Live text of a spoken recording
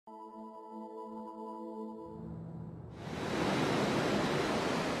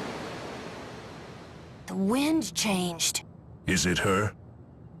The wind changed. Is it her?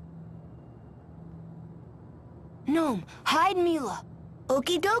 Gnome, hide Milla.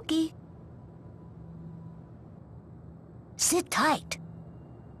 Okie dokie. Sit tight.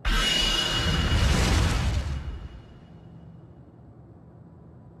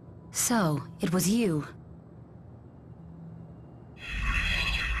 So, it was you.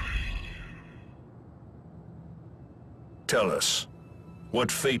 Tell us, what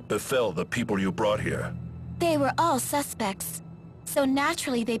fate befell the people you brought here? They were all suspects, so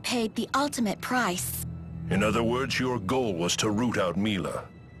naturally they paid the ultimate price. In other words, your goal was to root out Milla.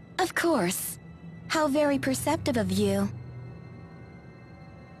 Of course. How very perceptive of you.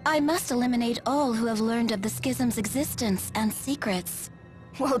 I must eliminate all who have learned of the Schism's existence and secrets.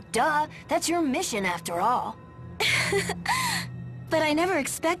 Well, duh. That's your mission after all. But I never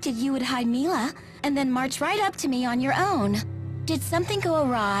expected you would hide Milla, and then march right up to me on your own. Did something go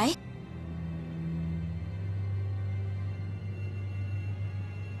awry?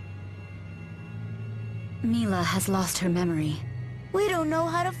 Milla has lost her memory. We don't know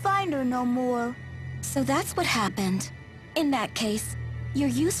how to find her no more. So that's what happened. In that case, your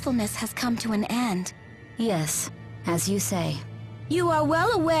usefulness has come to an end. Yes, as you say. You are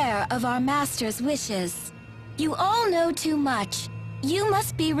well aware of our master's wishes. You all know too much. You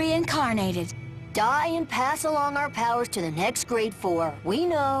must be reincarnated. Die and pass along our powers to the next grade 4. We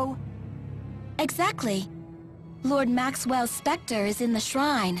know. Exactly. Lord Maxwell's specter is in the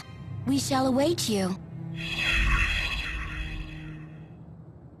shrine. We shall await you.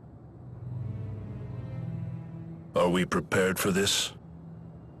 Are we prepared for this?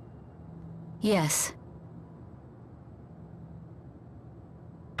 Yes.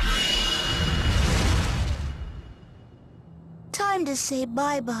 Time to say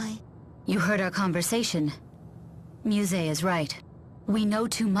bye-bye. You heard our conversation. Muse is right. We know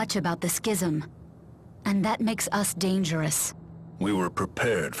too much about the Schism, and that makes us dangerous. We were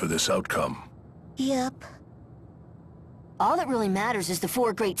prepared for this outcome. Yep. All that really matters is the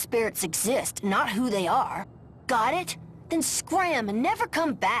 4 great spirits exist, not who they are. Got it? Then scram and never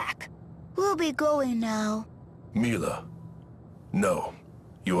come back. We'll be going now. Milla. No,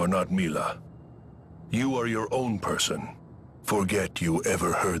 you are not Milla. You are your own person. Forget you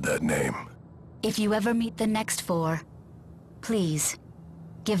ever heard that name. If you ever meet the next 4, please,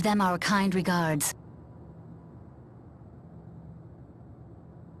 give them our kind regards.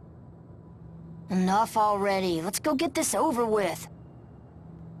 Enough already. Let's go get this over with.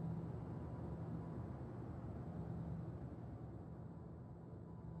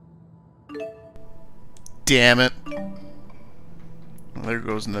 Damn it. There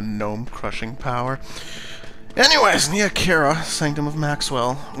goes the gnome crushing power. Anyways, yeah, Khera, Sanctum of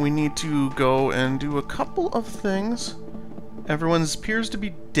Maxwell. We need to go and do a couple of things. Everyone appears to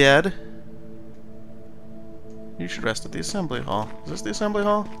be dead. You should rest at the assembly hall. Is this the assembly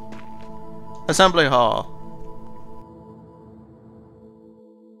hall? Assembly hall.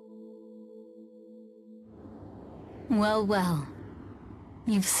 Well, well.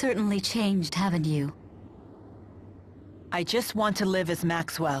 You've certainly changed, haven't you? I just want to live as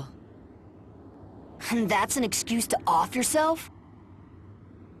Maxwell. And that's an excuse to off yourself?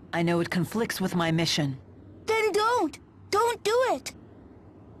 I know it conflicts with my mission. Then don't! Don't do it!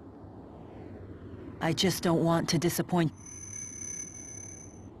 I just don't want to disappoint.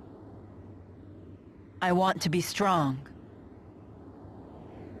 I want to be strong.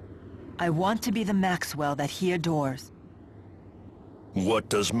 I want to be the Maxwell that he adores. What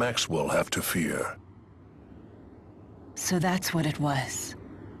does Maxwell have to fear? So that's what it was.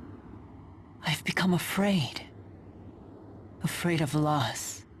 I've become afraid. Afraid of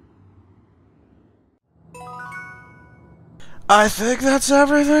loss. I think that's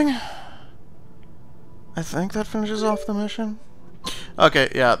everything. I think that finishes off the mission. Okay,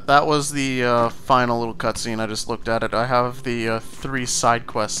 yeah, that was the final little cutscene. I just looked at it. I have the 3 side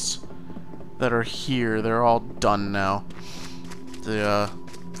quests that are here. They're all done now. The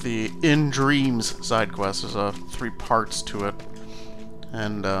In Dreams side quest is 3 parts to it,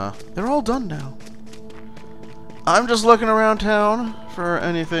 and they're all done now. I'm just looking around town for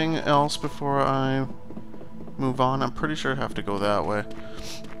anything else before I move on. I'm pretty sure I have to go that way,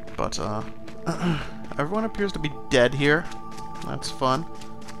 but everyone appears to be dead here. That's fun.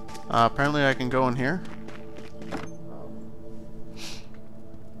 Apparently I can go in here.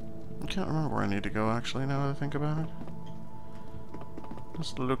 I can't remember where I need to go, actually, now that I think about it.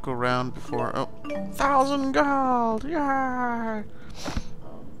 Just look around before... Oh, 1,000 gold! Yay!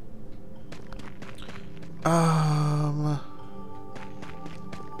 I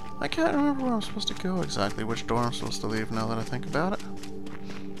can't remember where I'm supposed to go exactly, which door I'm supposed to leave now that I think about it.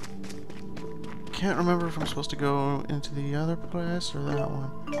 can't remember if I'm supposed to go into the other place or that one.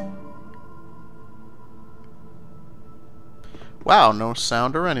 Wow, no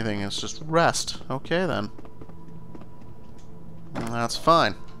sound or anything. It's just rest. Okay, then. That's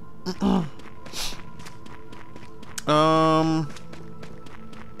fine.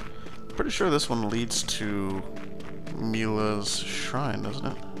 Pretty sure this one leads to Milla's shrine, doesn't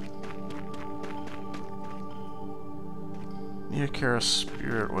it? Near Khera's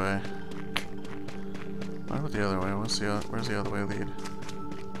spirit way. What about the other way? Where's the other way lead?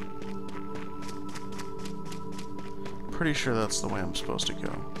 Pretty sure that's the way I'm supposed to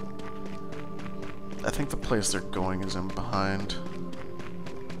go. I think the place they're going is in behind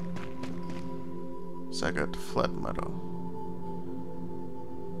Zagat Flat Meadow.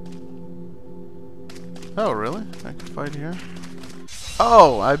 Oh, really? I can fight here?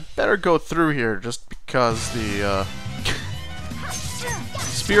 Oh, I better go through here just because the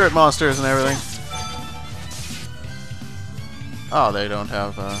spirit monsters and everything. Oh, they don't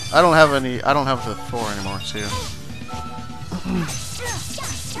have I don't have the 4 anymore, so yeah.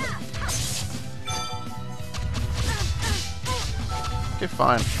 Okay,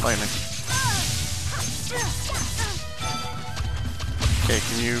 fine. Lightning. Okay,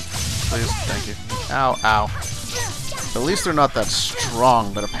 can you please? Thank you. Ow, ow. At least they're not that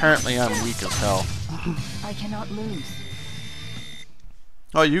strong, but apparently I'm weak as hell. I cannot lose.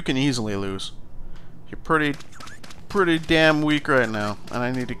 Oh, you can easily lose. You're pretty damn weak right now, and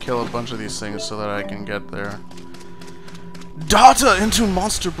I need to kill a bunch of these things so that I can get there. Data into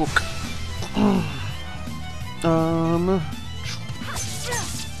monster book.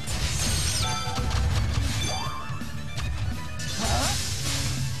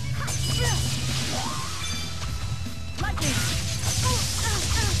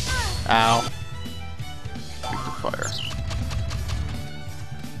 Ow. Keep the fire.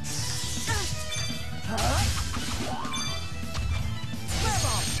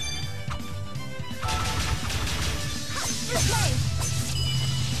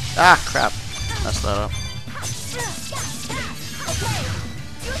 Ah, crap. Messed that up.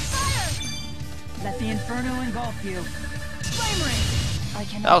 Let the inferno engulf you. Flame ring. I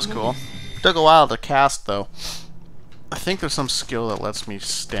cannot That was lose. cool. Took a while to cast, though. I think there's some skill that lets me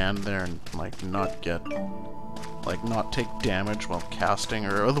stand there and, like, not take damage while casting,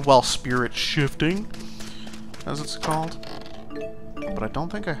 or while spirit shifting, as it's called. But I don't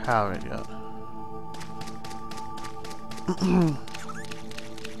think I have it yet.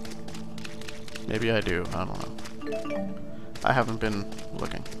 Maybe I do, I don't know. I haven't been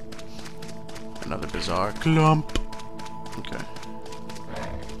looking. Another bizarre clump. Okay.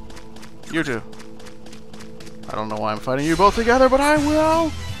 You two. I don't know why I'm fighting you both together, but I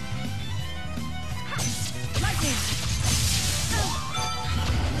will!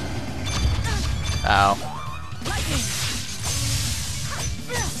 Ow.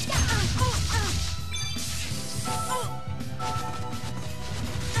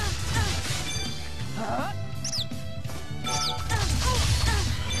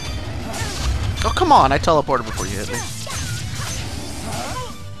 Oh, come on! I teleported before you hit me.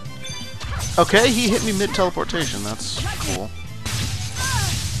 Okay, he hit me mid-teleportation. That's cool.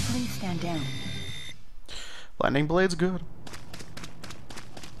 Please stand down. Lightning Blade's good.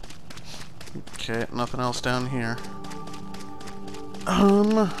 Okay, nothing else down here.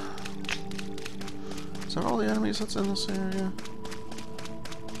 Is that all the enemies that's in this area?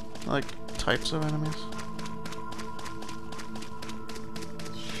 Like, types of enemies?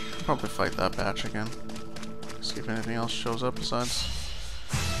 I'll probably fight that batch again. See if anything else shows up besides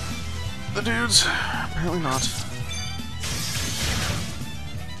the dudes. Apparently not.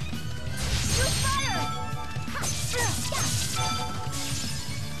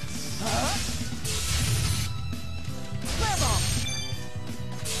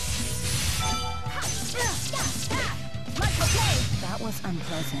 That was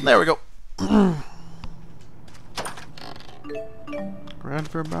unpleasant. There we go. Red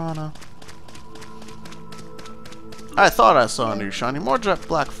Verbana. I thought I saw a new shiny. More jet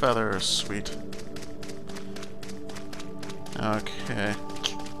black feathers. Sweet. Okay.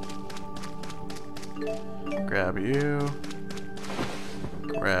 Grab you.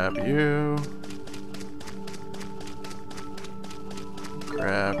 Grab you.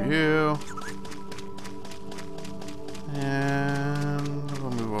 Grab you. And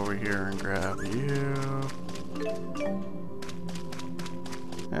we'll move over here and grab you.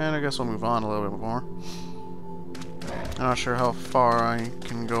 And I guess we'll move on a little bit more. I'm not sure how far I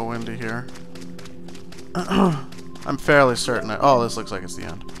can go into here. I'm fairly certain that... Oh, this looks like it's the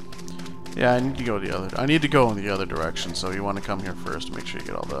end. Yeah, I need to go the other. I need to go in the other direction. So you want to come here first to make sure you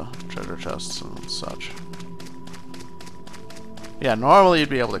get all the treasure chests and such. Yeah, normally you'd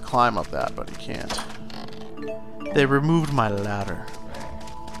be able to climb up that, but you can't. They removed my ladder.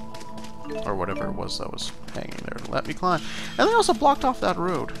 Or whatever it was that was hanging there to let me climb. And they also blocked off that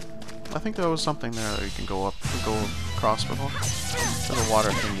road. I think there was something there that you can go up, go across before. There's a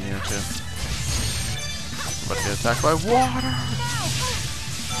water thing here too. I'm about to get attacked by water!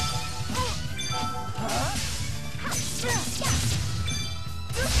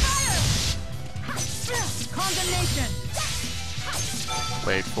 Condemnation.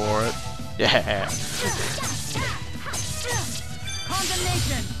 Wait for it. Yeah!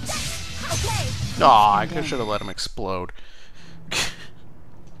 Condemnation. Aw, I should have let him explode.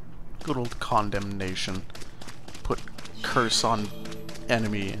 Good old condemnation. Put curse on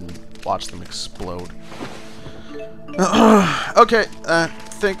enemy and watch them explode. Okay, I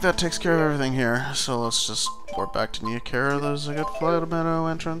think that takes care of everything here. So let's just warp back to Khera. There's a good Flight Meadow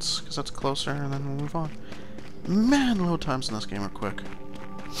entrance, because that's closer, and then we'll move on. Man, load times in this game are quick.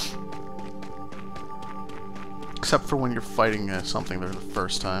 Except for when you're fighting something there the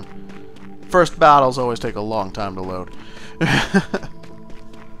first time. First battles always take a long time to load.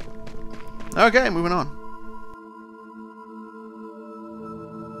 Okay, moving on.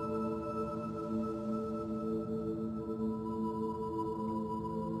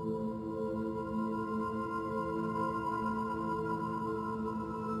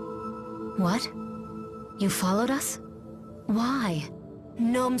 What? You followed us? Why?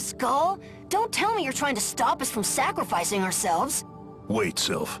 Numbskull? Don't tell me you're trying to stop us from sacrificing ourselves. Wait,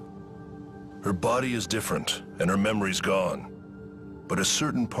 Sylph. Her body is different, and her memory's gone. But a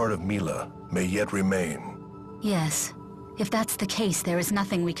certain part of Milla may yet remain. Yes. If that's the case, there is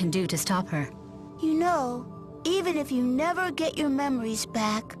nothing we can do to stop her. You know, even if you never get your memories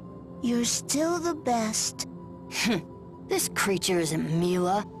back, you're still the best. This creature isn't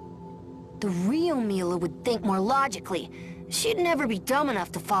Milla. The real Milla would think more logically. She'd never be dumb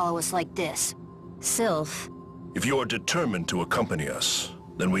enough to follow us like this. Sylph. If you are determined to accompany us,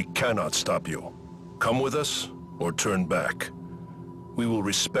 then we cannot stop you. Come with us, or turn back. We will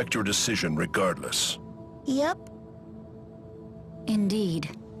respect your decision regardless. Yep. Indeed.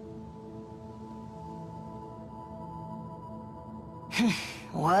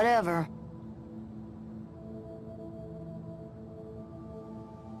 Whatever.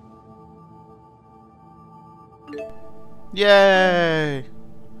 Yay!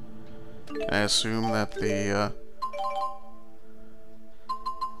 I assume that the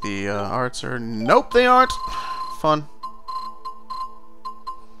arts are... Nope, they aren't! Fun.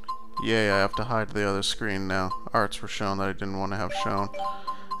 Yay, I have to hide the other screen now. Arts were shown that I didn't want to have shown.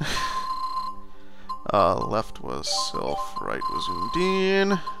 Left was Sylph, right was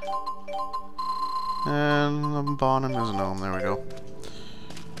Undine. And the Bonin is Gnome, there we go.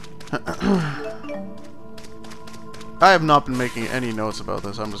 I have not been making any notes about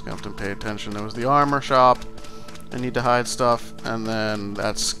this, I'm just gonna have to pay attention. There was the armor shop, I need to hide stuff, and then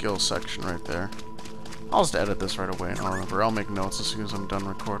that skill section right there. I'll just edit this right away and I'll remember. I'll make notes as soon as I'm done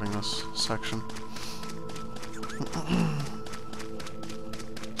recording this section.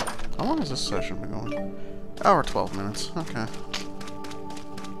 How long has this session been going? Hour 12 minutes, okay.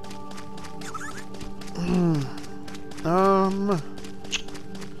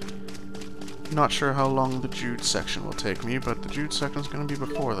 Not sure how long the Jude section will take me, but the Jude section is going to be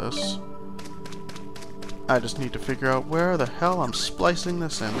before this. I just need to figure out where the hell I'm splicing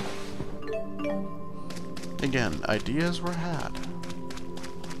this in. Again, ideas were had.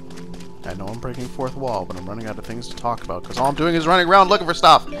 I know I'm breaking fourth wall, but I'm running out of things to talk about, because all I'm doing is running around looking for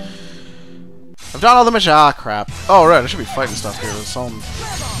stuff! I've done all the missions. Ah, crap. Oh, right, I should be fighting stuff here. There's some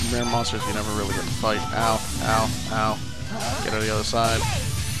rare monsters you never really get to fight. Ow, ow, ow. Get on the other side.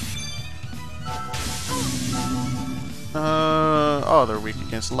 Oh, they're weak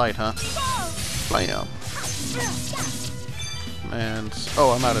against light, huh? Blam. And,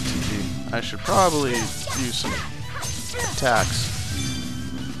 oh, I'm out of TP. I should probably use some attacks.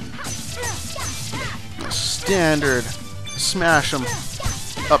 Standard smash 'em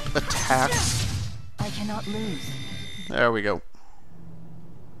up attacks. I cannot lose. There we go.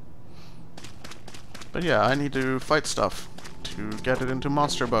 But yeah, I need to fight stuff to get it into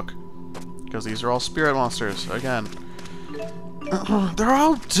Monster Book. Because these are all spirit monsters, again. They're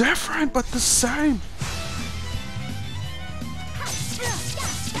all different, but the same!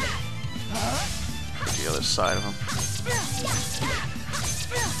 The other side of them.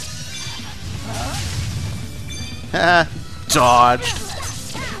 Ha! Dodged!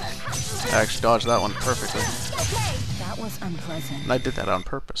 I actually dodged that one perfectly. That was unpleasant. And I did that on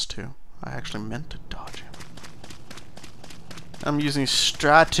purpose, too. I actually meant to dodge him. I'm using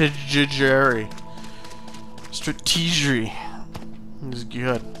strategy. Strategy. This is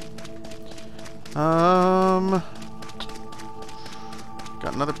good. Got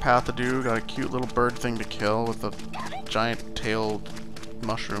another path to do. Got a cute little bird thing to kill with a giant tailed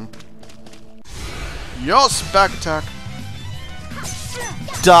mushroom. Yes! Back attack!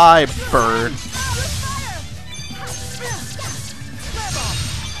 Die, bird!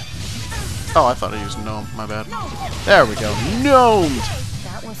 Oh, I thought I used gnome. My bad. There we go. Gnome!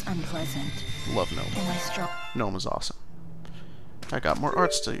 That was unpleasant. Love gnome. Am I strong? Gnome is awesome. I got more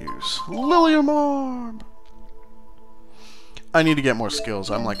arts to use. Lilium Orb! I need to get more skills.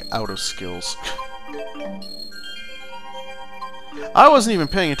 I'm like out of skills. I wasn't even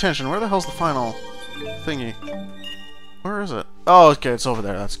paying attention. Where the hell's the final thingy? Where is it? Oh, okay, it's over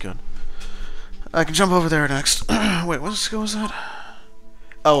there. That's good. I can jump over there next. Wait, what skill is that?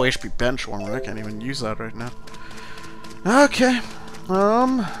 Oh, HP Benchwarmer. I can't even use that right now. Okay.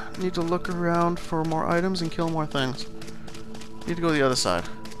 Need to look around for more items and kill more things. Need to go to the other side,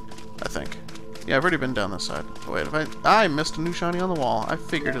 I think. Yeah, I've already been down this side. Oh, wait, I missed a new shiny on the wall. I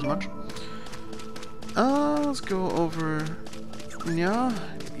figured as much. Let's go over... Yeah?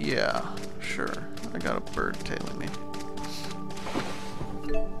 Yeah, sure. I got a bird tailing me.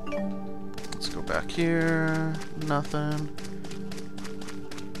 Let's go back here. Nothing.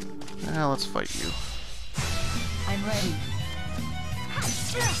 Now let's fight you. I'm ready.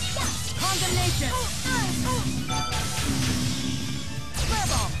 Condemnation! Flare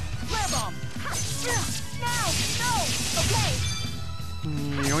bomb! Flare bomb! Now! No! Okay!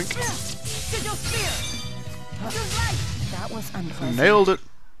 Yoink. Sigil spear! Use light! That was unpleasant. Nailed it!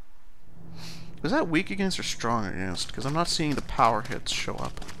 Is that weak against or strong against? Because I'm not seeing the power hits show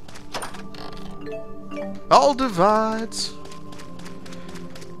up. All divides!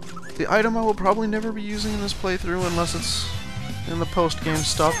 The item I will probably never be using in this playthrough unless it's in the post-game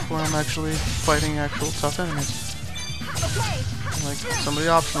stuff where I'm actually fighting actual tough enemies. Like some of the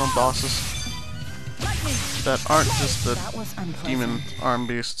optional bosses that aren't just the demon arm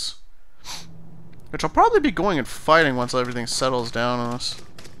beasts. Which I'll probably be going and fighting once everything settles down on us.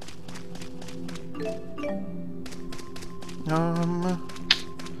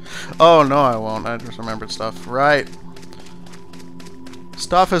 Oh no, I won't. I just remembered stuff. Right.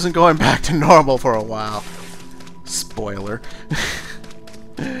 Stuff isn't going back to normal for a while. Spoiler.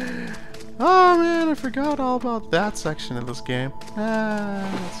 Oh man, I forgot all about that section of this game.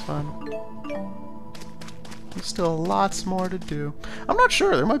 That's fun. There's still lots more to do. I'm not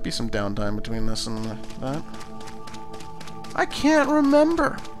sure. There might be some downtime between this and that. I can't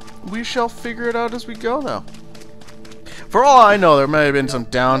remember. We shall figure it out as we go, though. For all I know, there may have been some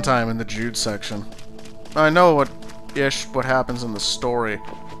downtime in the Jude section. I know what happens in the story.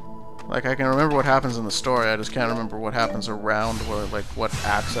 Like, I can remember what happens in the story, I just can't remember what happens around, like, what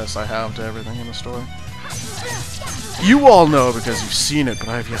access I have to everything in the story. You all know because you've seen it, but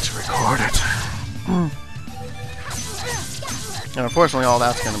I have yet to record it. And unfortunately, all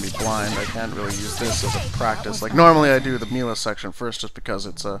that's going to be blind. I can't really use this as a practice. Like, normally I do the Milla section first just because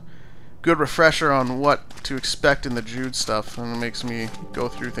it's a good refresher on what to expect in the Jude stuff, and it makes me go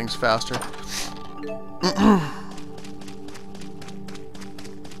through things faster.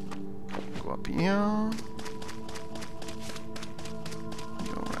 Go up here.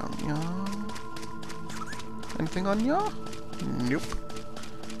 Go around here. Anything on here? Nope.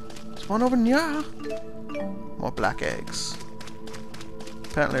 There's one over here. More black eggs.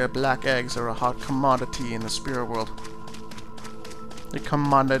 Apparently black eggs are a hot commodity in the spirit world. A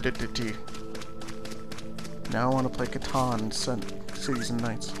commodity. Now I want to play Catan and Cities and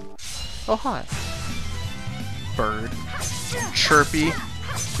Nights. Oh, hi. Bird. Chirpy.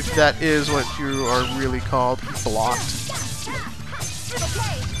 If that is what you are really called. Blocked.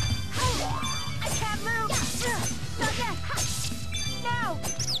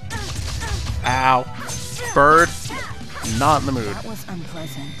 Ow. Bird. Not in the mood. That was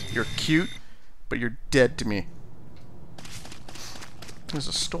unpleasant. You're cute, but you're dead to me. There's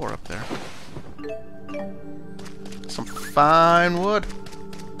a store up there. Some fine wood.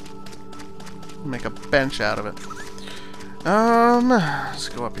 Make a bench out of it. Let's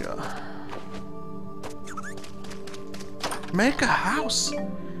go up here. Make a house.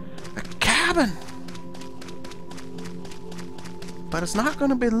 A cabin. But it's not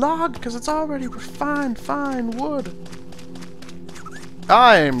gonna be logged because it's already refined fine wood.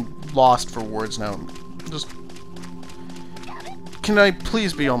 I'm lost for words now. Just... Can I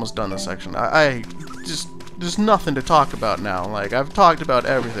please be almost done this section? I just... There's nothing to talk about now. Like, I've talked about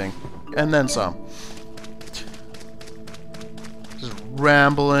everything. And then some. Just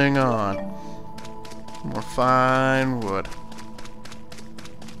rambling on. More fine wood.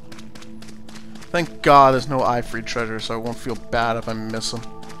 Thank God there's no Ifrit treasure, so I won't feel bad if I miss them.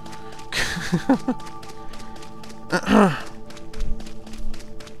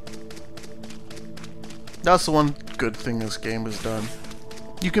 That's the one good thing this game has done.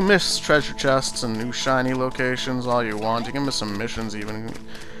 You can miss treasure chests and new shiny locations all you want. You can miss some missions even,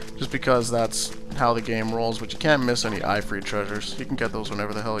 just because that's how the game rolls, but you can't miss any Ifrit treasures. You can get those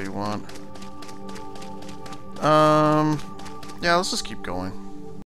whenever the hell you want. Yeah, let's just keep going.